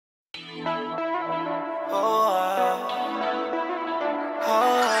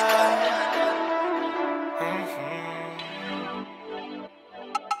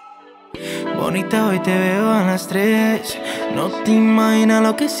Bonita, hoy te veo a las 3. No te imaginas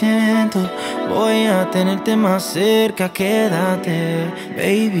lo que siento. Voy a tenerte más cerca, quédate.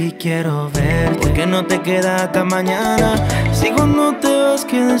 Baby, quiero verte. ¿Por qué no te quedas hasta mañana? Si cuando te vas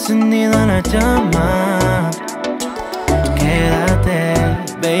queda encendida la llama. Quédate,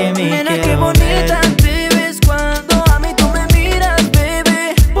 baby, Nena, quiero qué bonita verte. te ves cuando a mí tú me miras,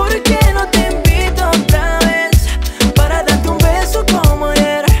 bebé. ¿Por qué no te invito otra vez para darte un beso como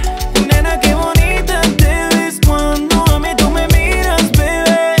ayer? Nena, qué bonita te ves cuando a mí tú me miras,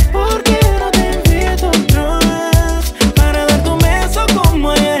 bebé. ¿Por qué no te invito otra vez para darte un beso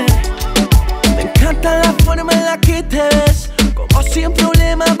como ayer? Me encanta la forma en la que te ves, como sin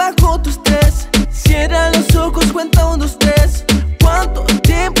problema bajo tu estrés. Cierra los ojos, cuenta 1, 2, 3. ¿Cuánto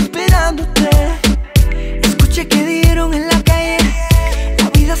tiempo esperándote? Escuché que dieron en la calle. La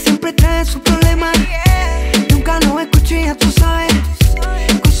vida siempre trae su problema. Nunca lo escuché, ya tú sabes.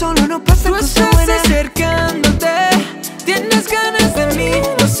 Con solo no pasa Tú cosas estás buenas. acercándote, tienes ganas de mí,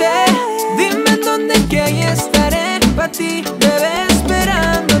 lo sé. Dime en dónde que ahí estaré pa' ti, bebé,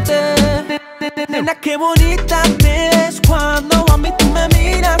 esperándote. Nena, qué bonita te ves cuando a mí tú me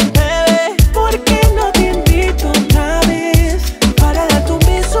miras, bebé. ¿Por qué no te invito otra vez para darte un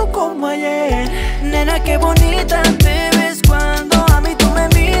beso como ayer? Nena, qué bonita te ves cuando a mí tú me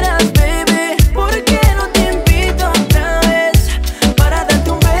miras, bebé. ¿Por qué no te invito otra vez para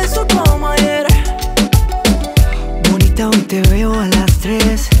darte un beso como ayer? Bonita, hoy te veo a las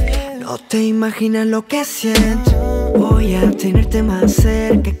 3. No te imaginas lo que siento. Voy a tenerte más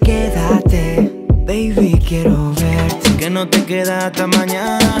cerca, quédate. Baby, quiero verte. ¿Por qué no te quedas hasta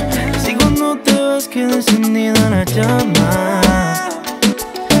mañana? Si cuando te vas queda encendida la llama.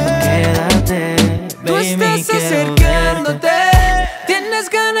 Quédate, Tú baby, estás quiero acercándote, verte. tienes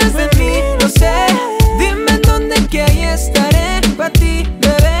ganas de mí, lo sé. Dime en dónde que ahí estaré pa' ti,